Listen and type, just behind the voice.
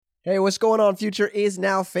Hey, what's going on, Future Is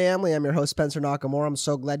Now family? I'm your host, Spencer Nakamura. I'm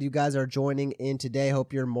so glad you guys are joining in today.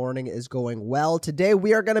 Hope your morning is going well. Today,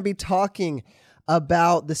 we are going to be talking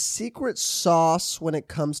about the secret sauce when it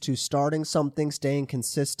comes to starting something, staying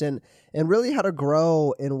consistent, and really how to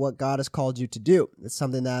grow in what God has called you to do. It's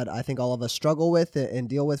something that I think all of us struggle with and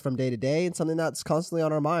deal with from day to day, and something that's constantly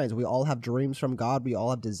on our minds. We all have dreams from God. We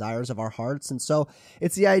all have desires of our hearts. And so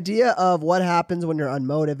it's the idea of what happens when you're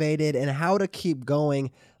unmotivated and how to keep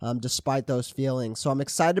going despite those feelings. So I'm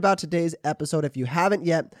excited about today's episode. If you haven't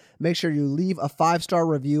yet, make sure you leave a 5-star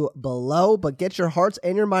review below, but get your hearts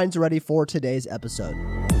and your minds ready for today's episode.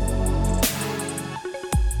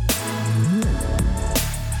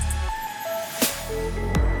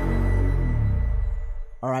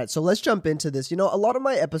 All right, so let's jump into this. You know, a lot of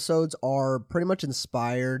my episodes are pretty much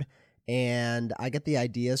inspired, and I get the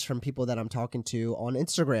ideas from people that I'm talking to on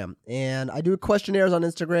Instagram. And I do questionnaires on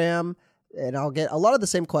Instagram, and I'll get a lot of the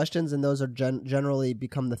same questions, and those are generally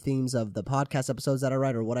become the themes of the podcast episodes that I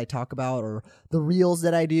write or what I talk about or the reels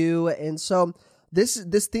that I do. And so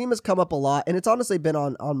this theme has come up a lot, and it's honestly been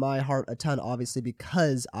on my heart a ton, obviously,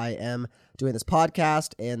 because I am doing this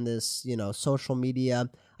podcast and this, social media.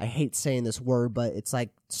 I hate saying this word, but it's like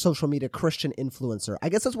social media Christian influencer. I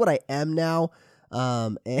guess that's what I am now.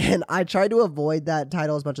 And I try to avoid that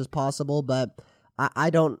title as much as possible, but I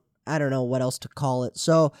don't know what else to call it.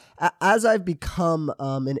 So as I've become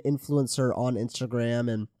an influencer on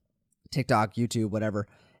Instagram and TikTok, YouTube, whatever,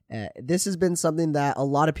 this has been something that a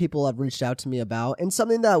lot of people have reached out to me about, and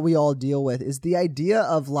something that we all deal with is the idea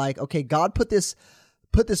of like, okay, God put this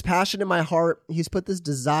passion in my heart. He's put this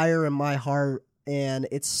desire in my heart, and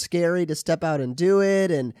it's scary to step out and do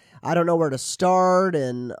it, and I don't know where to start,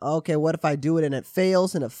 and okay, what if I do it and it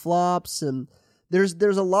fails and it flops? And there's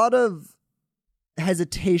a lot of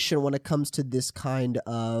hesitation when it comes to this kind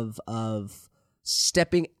of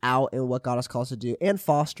stepping out in what God has called us to do and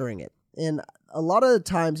fostering it. And a lot of the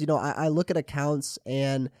times, I look at accounts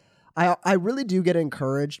and I really do get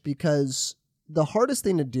encouraged, because the hardest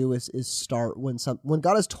thing to do is start when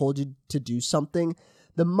God has told you to do something.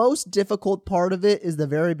 The most difficult part of it is the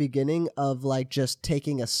very beginning of like just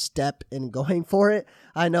taking a step and going for it.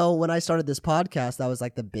 I know when I started this podcast, that was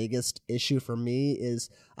like the biggest issue for me, is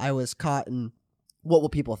I was caught in what will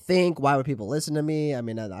people think? Why would people listen to me? I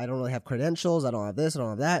mean, I don't really have credentials. I don't have this. I don't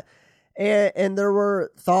have that. And there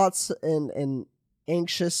were thoughts and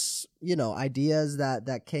anxious, ideas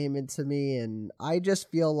that came into me. And I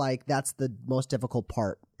just feel like that's the most difficult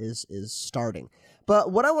part is starting.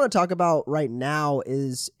 But what I want to talk about right now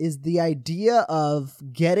is the idea of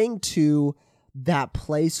getting to that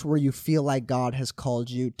place where you feel like God has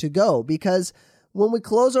called you to go. Because when we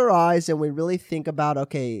close our eyes and we really think about,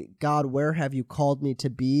 okay, God, where have you called me to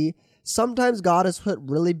be? Sometimes God has put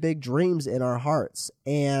really big dreams in our hearts.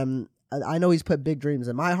 And I know He's put big dreams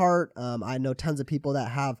in my heart. I know tons of people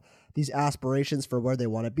that have these aspirations for where they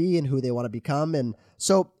want to be and who they want to become. And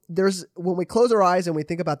so when we close our eyes and we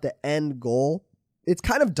think about the end goal, it's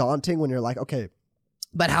kind of daunting when you're like, okay,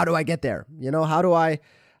 but how do I get there? How do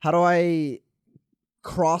I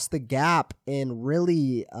cross the gap and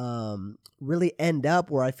really end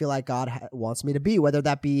up where I feel like God wants me to be, whether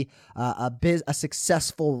that be a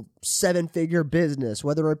successful 7-figure business,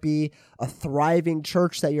 whether it be a thriving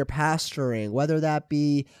church that you're pastoring, whether that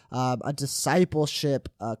be a discipleship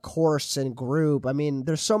course and group. I mean,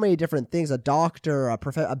 there's so many different things, a doctor,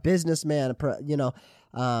 a businessman,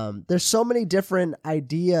 there's so many different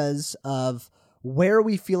ideas of where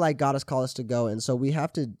we feel like God has called us to go. And so we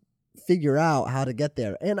have to figure out how to get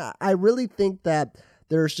there. And I really think that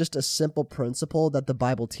there's just a simple principle that the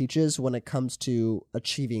Bible teaches when it comes to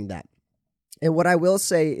achieving that. And what I will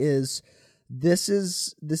say is this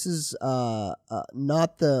is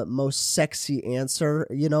not the most sexy answer,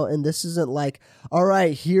 and this isn't like, all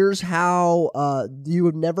right, here's how you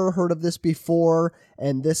have never heard of this before,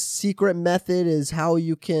 and this secret method is how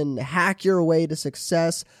you can hack your way to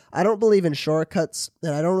success. I don't believe in shortcuts,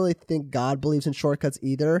 and I don't really think God believes in shortcuts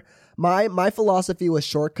either. My philosophy with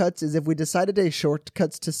shortcuts is if we decide to take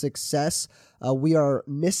shortcuts to success, we are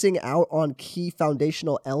missing out on key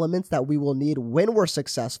foundational elements that we will need when we're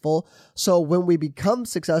successful. So when we become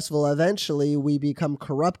successful, eventually we become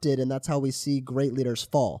corrupted, and that's how we see great leaders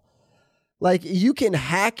fall. Like, you can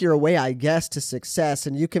hack your way, I guess, to success,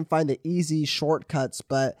 and you can find the easy shortcuts,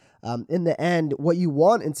 but in the end, what you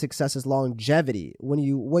want in success is longevity. What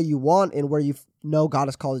you want and where you know God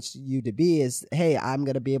has called you to be is, hey, I'm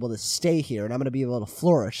going to be able to stay here, and I'm going to be able to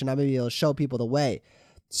flourish, and I'm going to be able to show people the way.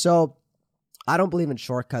 So I don't believe in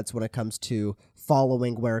shortcuts when it comes to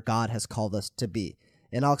following where God has called us to be,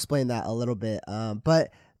 and I'll explain that a little bit. But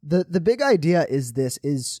the big idea is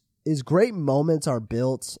great moments are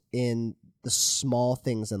built in the small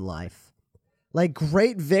things in life. Like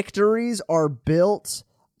great victories are built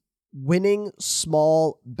winning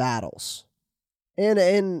small battles.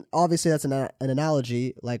 And obviously that's an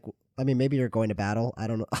analogy. Like, I mean, maybe you're going to battle. I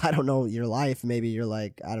don't know. I don't know your life. Maybe you're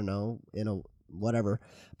like, I don't know, whatever.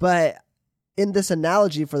 But in this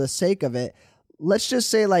analogy, for the sake of it, let's just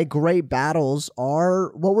say like great battles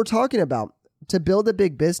are what we're talking about. To build a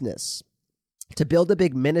big business, to build a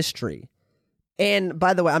big ministry. And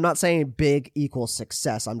by the way, I'm not saying big equals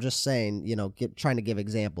success. I'm just saying, trying to give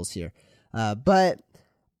examples here. But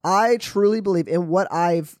I truly believe in what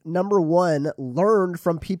I've, number one, learned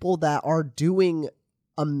from people that are doing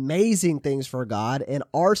amazing things for God and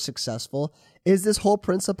are successful is this whole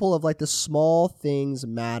principle of like the small things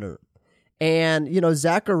matter. And,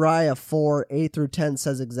 Zechariah 4:8-10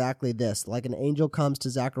 says exactly this. Like an angel comes to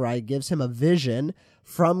Zechariah, gives him a vision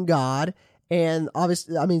from God. And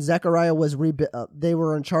obviously, Zechariah was, they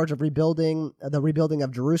were in charge of the rebuilding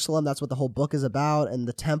of Jerusalem. That's what the whole book is about, and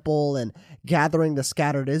the temple and gathering the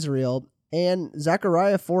scattered Israel. And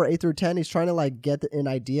Zechariah 4:8-10, he's trying to like get an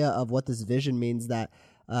idea of what this vision means that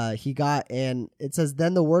he got. And it says,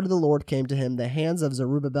 then the word of the Lord came to him. The hands of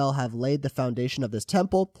Zerubbabel have laid the foundation of this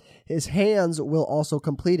temple. His hands will also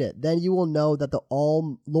complete it. Then you will know that the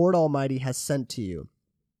Lord Almighty has sent to you.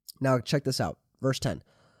 Now check this out. Verse 10.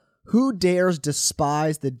 Who dares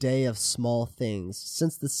despise the day of small things?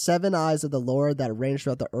 Since the 7 eyes of the Lord that range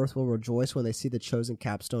throughout the earth will rejoice when they see the chosen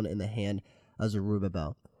capstone in the hand of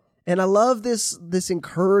Zerubbabel. And I love this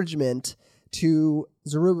encouragement to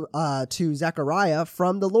Zechariah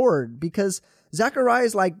from the Lord, because Zechariah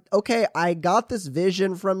is like, okay, I got this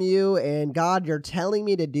vision from you, and God, you're telling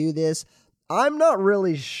me to do this. I'm not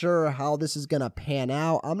really sure how this is going to pan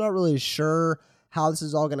out. I'm not really sure how this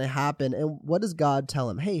is all going to happen. And what does God tell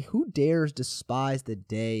him? Hey, who dares despise the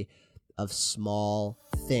day of small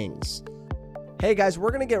things? Hey guys, we're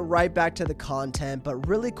going to get right back to the content, but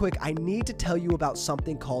really quick, I need to tell you about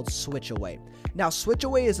something called Switchaway. Now,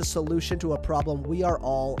 Switchaway is a solution to a problem we are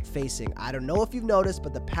all facing. I don't know if you've noticed,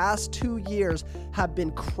 but the past 2 years have been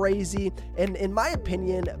crazy. And in my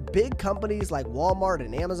opinion, big companies like Walmart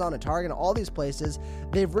and Amazon and Target and all these places,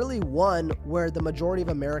 they've really won where the majority of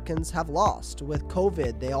Americans have lost. With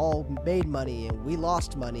COVID, they all made money and we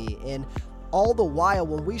lost money. And all the while,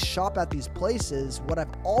 when we shop at these places, what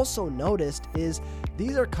I've also noticed is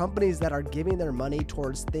these are companies that are giving their money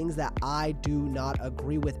towards things that I do not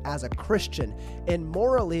agree with as a Christian. And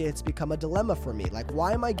morally, it's become a dilemma for me. Like,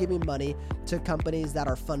 why am I giving money to companies that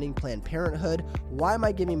are funding Planned Parenthood? Why am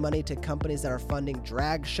I giving money to companies that are funding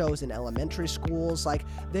drag shows in elementary schools? Like,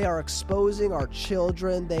 they are exposing our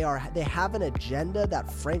children. They have an agenda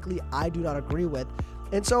that, frankly, I do not agree with.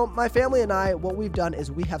 And so my family and I, what we've done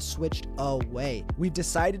is we have switched away. We've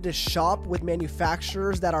decided to shop with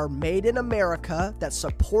manufacturers that are made in America, that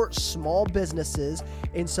support small businesses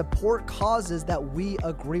and support causes that we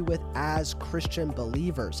agree with as Christian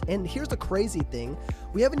believers. And here's the crazy thing.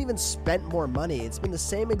 We haven't even spent more money. It's been the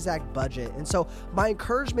same exact budget. And so my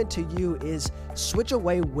encouragement to you is switch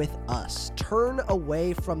away with us. Turn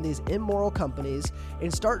away from these immoral companies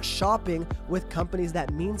and start shopping with companies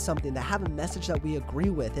that mean something, that have a message that we agree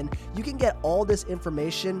with. And you can get all this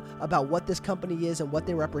information about what this company is and what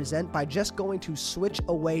they represent by just going to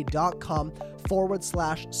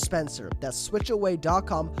switchaway.com/Spencer. That's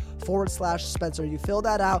switchaway.com/Spencer. You fill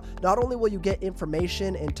that out. Not only will you get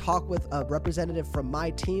information and talk with a representative from my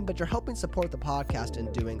team, but you're helping support the podcast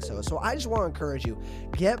in doing so. So I just want to encourage you,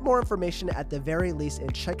 get more information at the very least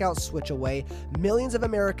and check out Switchaway. Millions of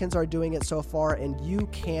Americans are doing it so far, and you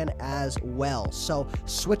can as well. So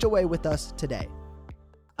switch away with us today.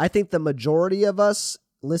 I think the majority of us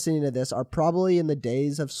listening to this are probably in the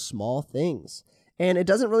days of small things. And it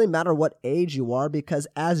doesn't really matter what age you are, because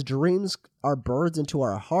as dreams are birthed into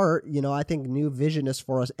our heart, I think new vision is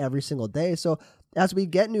for us every single day. So as we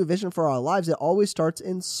get new vision for our lives, it always starts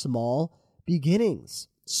in small beginnings,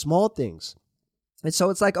 small things. And so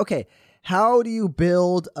it's like, okay, how do you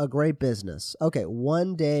build a great business? Okay,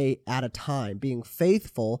 one day at a time, being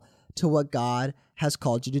faithful to what God has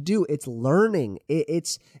called you to do. It's learning.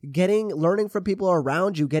 It's learning from people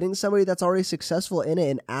around you, getting somebody that's already successful in it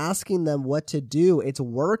and asking them what to do. It's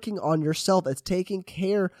working on yourself. It's taking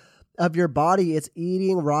care of your body. It's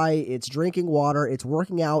eating right. It's drinking water. It's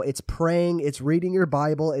working out. It's praying. It's reading your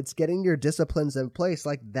Bible. It's getting your disciplines in place.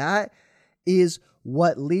 Like, that is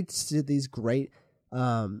what leads to these great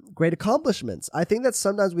accomplishments. I think that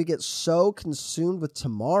sometimes we get so consumed with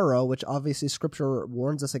tomorrow, which obviously scripture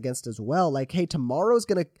warns us against as well. Like, hey, tomorrow is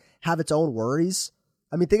going to have its own worries.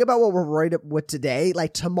 I mean, think about what we're worried with today.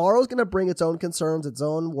 Like tomorrow's going to bring its own concerns, its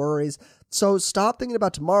own worries. So stop thinking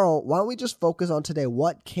about tomorrow. Why don't we just focus on today?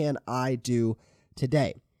 What can I do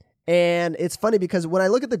today? And it's funny because when I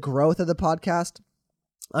look at the growth of the podcast,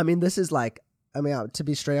 I mean, this is like, to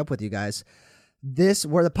be straight up with you guys,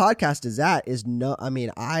 where the podcast is at is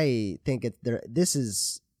I think this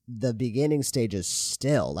is the beginning stages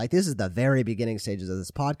still. Like this is the very beginning stages of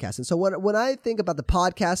this podcast. And so when I think about the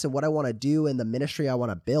podcast and what I want to do and the ministry I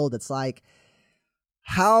want to build, it's like,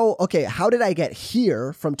 how did I get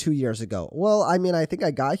here from 2 years ago? Well, I mean, I think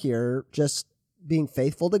I got here just being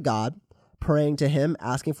faithful to God, praying to him,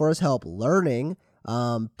 asking for his help, learning,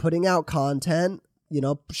 putting out content,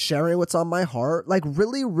 sharing what's on my heart, like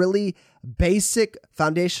really, really basic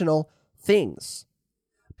foundational things.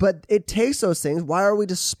 But it takes those things. Why are we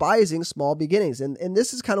despising small beginnings? And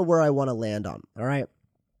this is kind of where I want to land on. All right.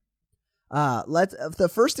 The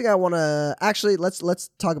first thing I want to let's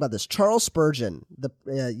talk about this. Charles Spurgeon,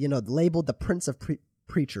 labeled the Prince of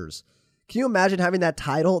Preachers. Can you imagine having that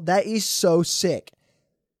title? That is so sick.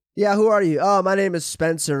 Yeah, who are you? Oh, my name is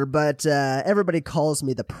Spencer, but everybody calls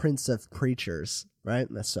me the Prince of Preachers, right?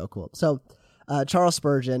 That's so cool. So Charles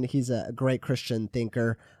Spurgeon, he's a great Christian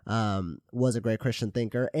thinker, was a great Christian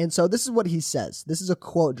thinker. And so this is what he says. This is a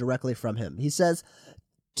quote directly from him. He says,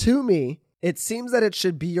 "To me, it seems that it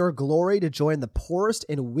should be your glory to join the poorest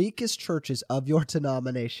and weakest churches of your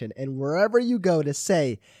denomination, and wherever you go to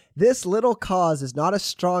say, this little cause is not as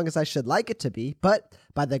strong as I should like it to be, but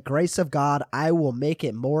by the grace of God, I will make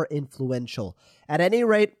it more influential. At any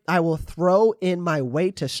rate, I will throw in my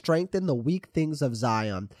weight to strengthen the weak things of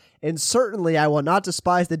Zion. And certainly I will not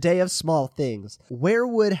despise the day of small things. Where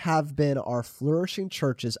would have been our flourishing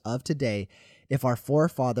churches of today if our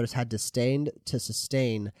forefathers had disdained to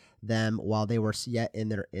sustain them while they were yet in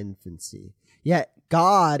their infancy? Yet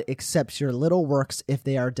God accepts your little works if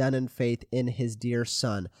they are done in faith in his dear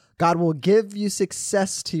Son. God will give you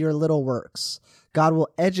success to your little works. God will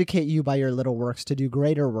educate you by your little works to do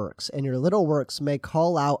greater works, and your little works may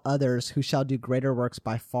call out others who shall do greater works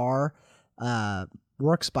by far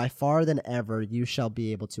than ever you shall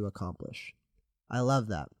be able to accomplish." I love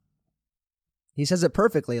that. He says it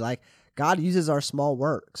perfectly, like God uses our small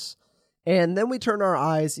works. And then we turn our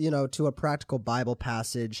eyes, to a practical Bible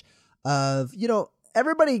passage of,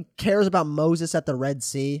 everybody cares about Moses at the Red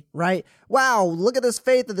Sea, right? Wow, look at this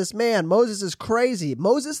faith of this man. Moses is crazy.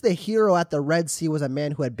 Moses, the hero at the Red Sea, was a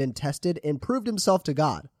man who had been tested and proved himself to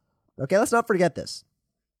God. Okay, let's not forget this.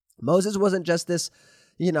 Moses wasn't just this,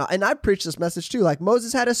 and I preach this message too, like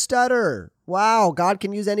Moses had a stutter. Wow, God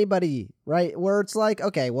can use anybody, right? Where it's like,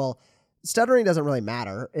 okay, well, stuttering doesn't really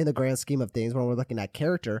matter in the grand scheme of things when we're looking at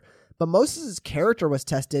character. But Moses' character was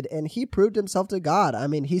tested, and he proved himself to God. I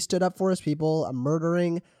mean, he stood up for his people,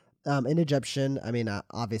 murdering an Egyptian. I mean,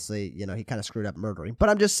 obviously, he kind of screwed up murdering. But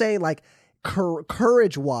I'm just saying, like,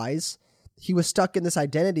 courage-wise, he was stuck in this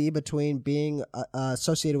identity between being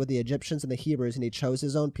associated with the Egyptians and the Hebrews, and he chose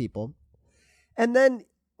his own people. And then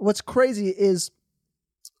what's crazy is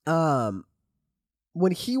when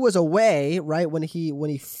he was away, right, when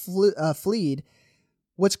he fled,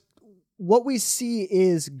 what we see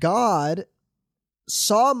is God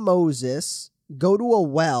saw Moses go to a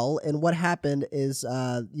well, and what happened is,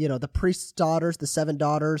 the priest's daughters, the 7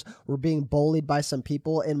 daughters, were being bullied by some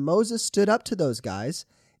people, and Moses stood up to those guys,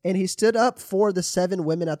 and he stood up for the 7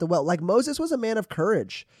 women at the well. Like, Moses was a man of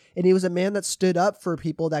courage, and he was a man that stood up for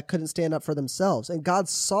people that couldn't stand up for themselves, and God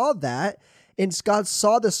saw that, and God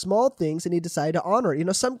saw the small things, and he decided to honor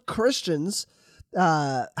it. Some Christians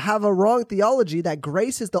have a wrong theology that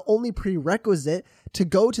grace is the only prerequisite to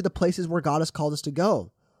go to the places where God has called us to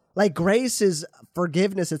go. Like, grace is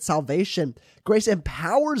forgiveness, it's salvation. Grace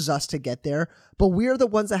empowers us to get there, but we are the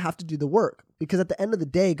ones that have to do the work. Because at the end of the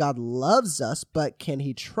day, God loves us, but can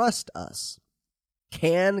he trust us?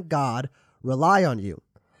 Can God rely on you?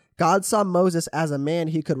 God saw Moses as a man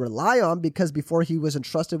he could rely on because before he was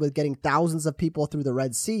entrusted with getting thousands of people through the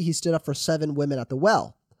Red Sea, he stood up for 7 women at the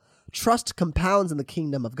well. Trust compounds in the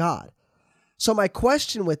kingdom of God. So my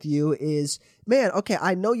question with you is, man, okay,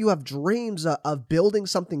 I know you have dreams of building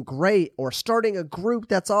something great or starting a group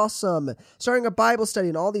that's awesome, starting a Bible study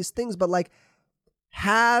and all these things, but like,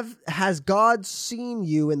 has God seen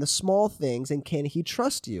you in the small things, and can he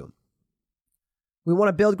trust you? We want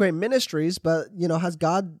to build great ministries, but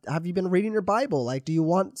have you been reading your Bible? Like, do you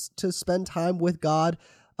want to spend time with God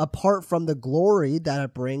apart from the glory that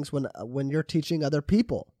it brings when you're teaching other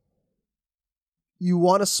people? You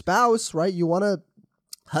want a spouse, right? You want a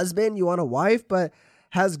husband, you want a wife, but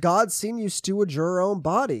has God seen you steward your own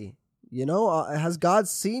body? Has God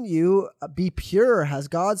seen you be pure? Has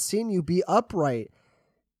God seen you be upright?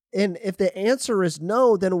 And if the answer is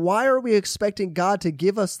no, then why are we expecting God to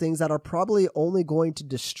give us things that are probably only going to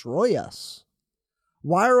destroy us?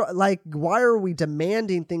 Why are we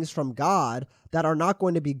demanding things from God that are not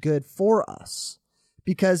going to be good for us?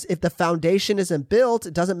 Because if the foundation isn't built,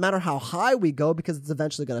 it doesn't matter how high we go because it's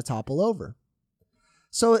eventually going to topple over.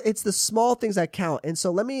 So it's the small things that count. And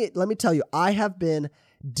so let me tell you, I have been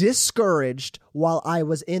discouraged while I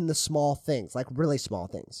was in the small things, like really small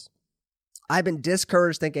things. I've been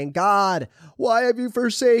discouraged thinking, God, why have you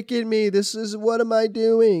forsaken me? What am I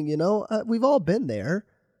doing? We've all been there.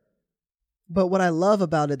 But what I love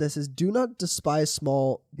about this is do not despise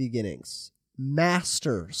small beginnings.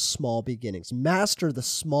 Master small beginnings. Master the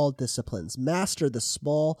small disciplines. Master the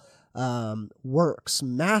small works.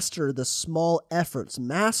 Master the small efforts.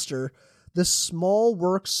 Master the small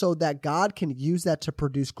works so that God can use that to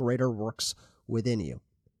produce greater works within you.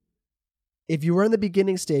 If you were in the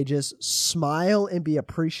beginning stages, smile and be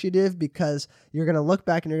appreciative because you're going to look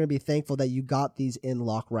back and you're going to be thankful that you got these in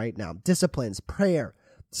lock right now. Disciplines, prayer,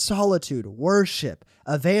 solitude, worship,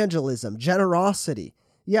 evangelism, generosity.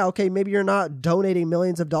 Yeah, okay, maybe you're not donating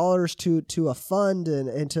millions of dollars to a fund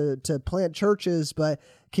and to plant churches, but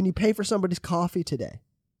can you pay for somebody's coffee today?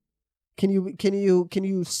 Can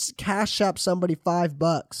you cash up somebody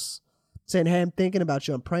 $5 saying, hey, I'm thinking about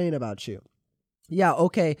you, I'm praying about you? Yeah,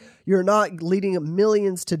 okay, you're not leading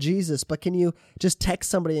millions to Jesus, but can you just text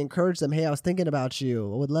somebody and encourage them, hey, I was thinking about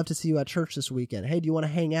you. I would love to see you at church this weekend. Hey, do you want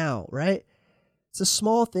to hang out, right? It's the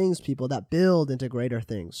small things, people, that build into greater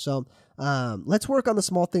things. So let's work on the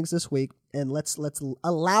small things this week, and let's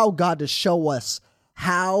allow God to show us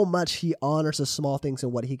how much he honors the small things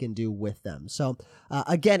and what he can do with them. So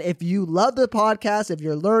again, if you love the podcast, if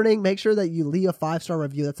you're learning, make sure that you leave a 5-star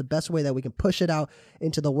review. That's the best way that we can push it out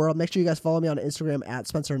into the world. Make sure you guys follow me on Instagram at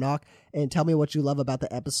Spencer Knock and tell me what you love about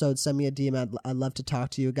the episode. Send me a DM. I'd love to talk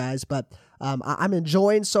to you guys. But I'm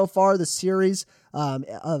enjoying so far the series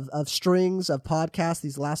of strings of podcasts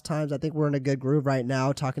these last times. I think we're in a good groove right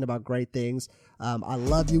now talking about great things. I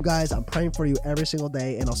love you guys. I'm praying for you every single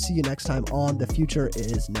day, and I'll see you next time on The Future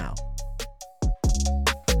Is Now.